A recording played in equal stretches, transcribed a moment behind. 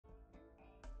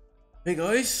Hey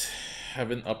guys,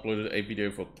 haven't uploaded a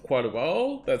video for quite a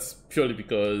while. That's purely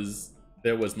because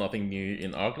there was nothing new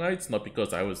in Arknights, not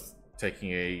because I was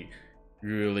taking a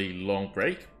really long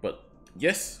break, but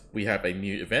yes, we have a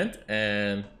new event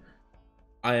and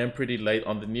I am pretty late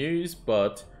on the news,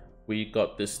 but we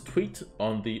got this tweet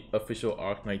on the official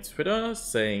Arknights Twitter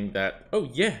saying that, oh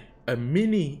yeah, a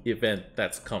mini event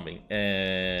that's coming.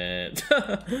 And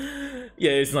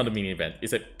yeah, it's not a mini event,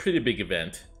 it's a pretty big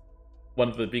event. One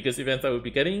of the biggest events I will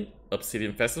be getting,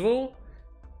 Obsidian Festival.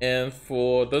 And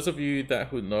for those of you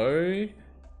who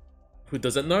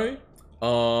doesn't know,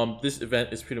 this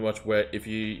event is pretty much where if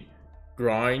you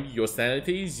grind your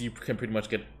sanities, you can pretty much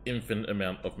get infinite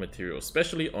amount of materials,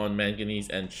 especially on manganese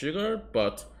and sugar,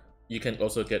 but you can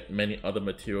also get many other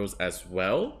materials as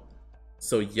well.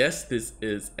 So yes, this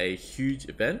is a huge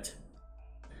event.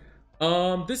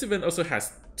 This event also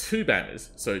has two banners,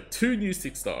 so two new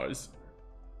 6 stars.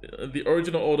 The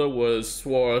original order was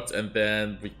Swords, and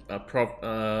then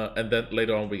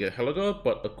later on we get Helga.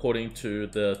 But according to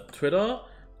the Twitter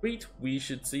tweet, we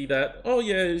should see that, oh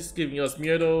yeah, it's giving us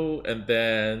Myrtle and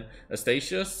then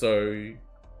Astasia. So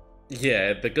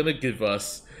yeah, they're gonna give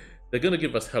us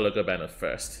Helga banner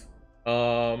first.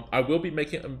 I will be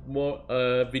making a more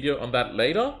video on that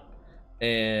later,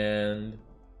 and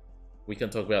we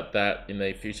can talk about that in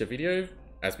a future video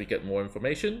as we get more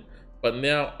information. But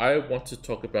now I want to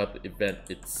talk about the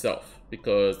event itself,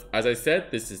 because as I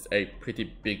said, this is a pretty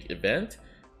big event,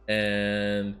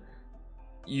 and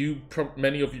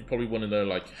many of you probably want to know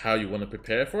like how you want to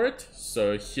prepare for it.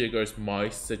 So here goes my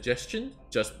suggestion,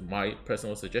 just my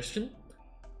personal suggestion.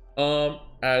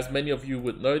 As many of you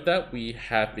would know that we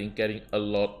have been getting a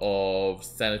lot of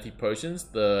sanity potions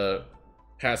the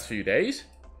past few days,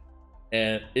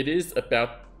 and it is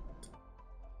about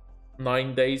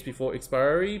 9 days before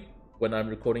expiry when I'm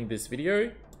recording this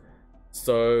video.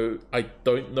 So I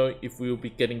don't know if we will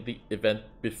be getting the event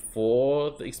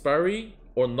before the expiry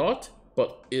or not,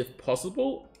 but if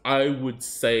possible, I would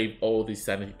save all these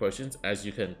sanity potions, as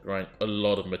you can grind a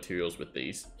lot of materials with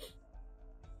these.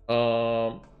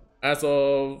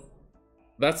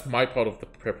 That's my part of the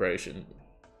preparation,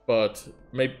 but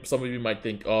maybe some of you might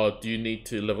think, oh, do you need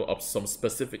to level up some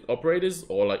specific operators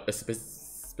or like a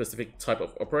specific type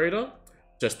of operator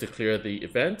just to clear the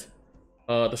event?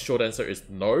 The short answer is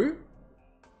no.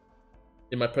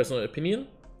 In my personal opinion,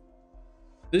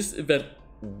 this event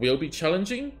will be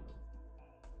challenging,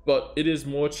 but it is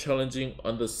more challenging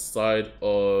on the side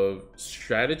of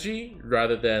strategy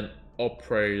rather than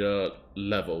operator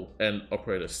level and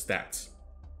operator stats.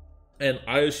 And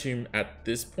I assume at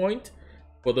this point,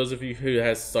 for those of you who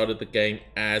has started the game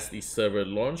as the server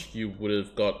launched, you would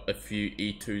have got a few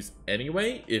E2s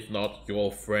anyway. If not,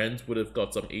 your friends would have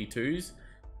got some E2s.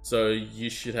 So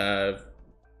you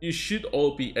should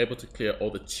all be able to clear all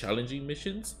the challenging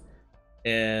missions.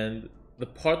 And the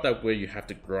part where you have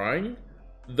to grind,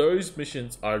 those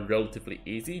missions are relatively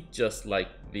easy, just like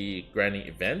the grinding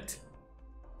event.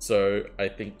 So I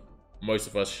think most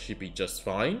of us should be just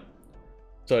fine.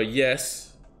 So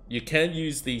yes, you can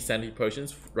use the sanity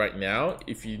potions right now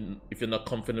if you're not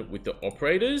confident with the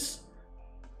operators.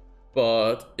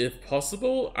 But if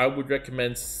possible, I would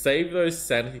recommend save those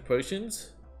sanity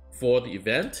potions for the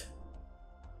event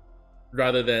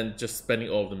rather than just spending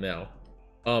all of them now.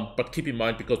 But keep in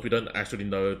mind, because we don't actually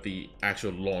know the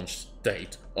actual launch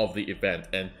date of the event,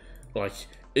 and like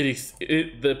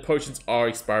the potions are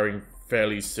expiring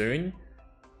fairly soon,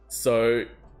 so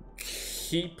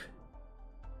keep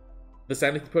the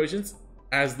sanity potions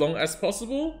as long as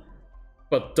possible,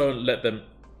 but don't let them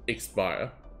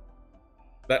expire.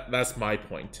 That's my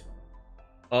point.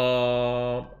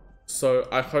 So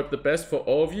I hope the best for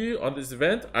all of you on this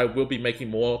event. I will be making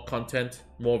more content,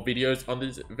 more videos on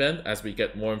this event as we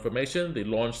get more information, the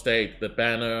launch date, the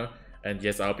banner, and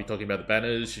yes, I'll be talking about the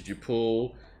banners, should you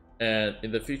pull, and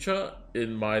in the future,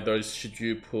 in those should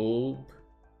you pull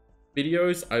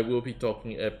videos, I will be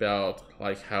talking about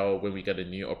like how when we get a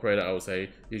new operator, I will say,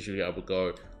 usually I will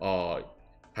go,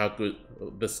 how good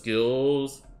the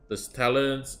skills, the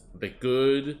talents, they're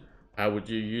good, how would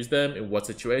you use them in what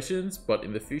situations. But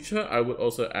in the future, I would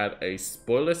also add a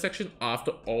spoiler section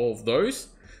after all of those,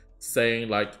 saying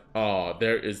like,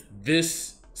 there is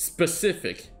this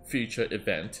specific future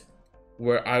event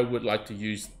where I would like to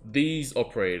use these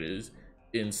operators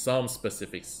in some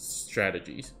specific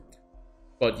strategies.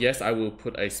 But yes, I will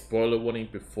put a spoiler warning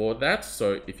before that,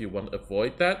 so if you want to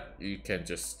avoid that, you can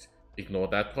just ignore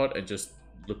that part and just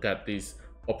look at these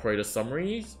operator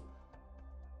summaries.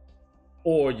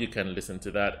 Or you can listen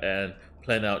to that and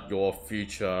plan out your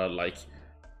future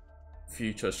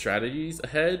strategies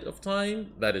ahead of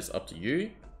time. That is up to you.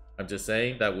 I'm just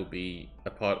saying that will be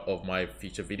a part of my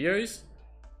future videos.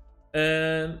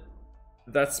 And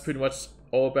that's pretty much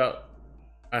all about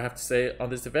I have to say on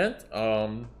this event.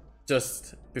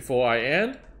 Just before I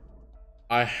end,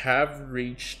 I have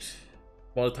reached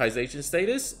monetization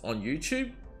status on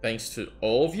YouTube thanks to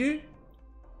all of you,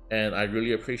 and I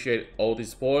really appreciate all the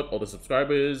support, all the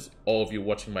subscribers, all of you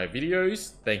watching my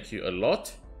videos. Thank you a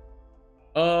lot.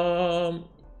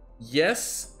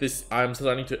 Yes, I'm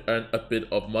starting to earn a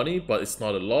bit of money, but it's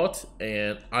not a lot,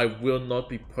 and I will not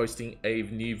be posting a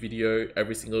new video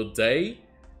every single day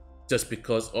just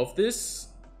because of this.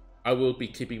 I will be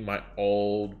keeping my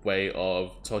old way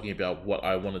of talking about what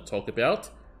I want to talk about,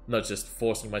 not just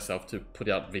forcing myself to put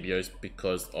out videos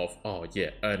because of, oh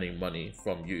yeah, earning money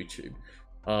from YouTube.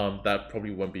 That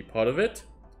probably won't be part of it.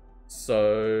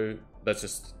 So that's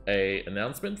just an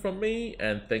announcement from me,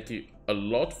 and thank you a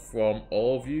lot from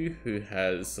all of you who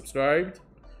has subscribed,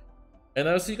 and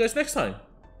I'll see you guys next time.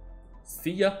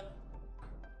 See ya.